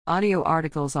Audio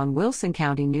articles on Wilson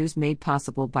County News made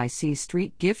possible by C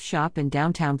Street Gift Shop in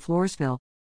downtown Floresville.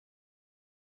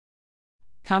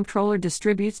 Comptroller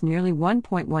distributes nearly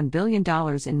 $1.1 billion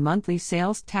in monthly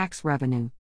sales tax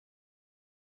revenue.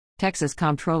 Texas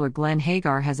Comptroller Glenn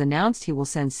Hagar has announced he will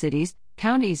send cities,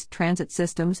 counties, transit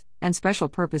systems, and special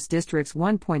purpose districts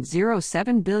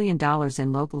 $1.07 billion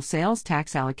in local sales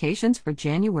tax allocations for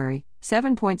January,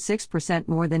 7.6%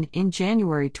 more than in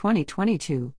January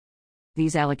 2022.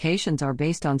 These allocations are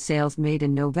based on sales made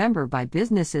in November by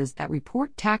businesses that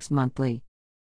report tax monthly.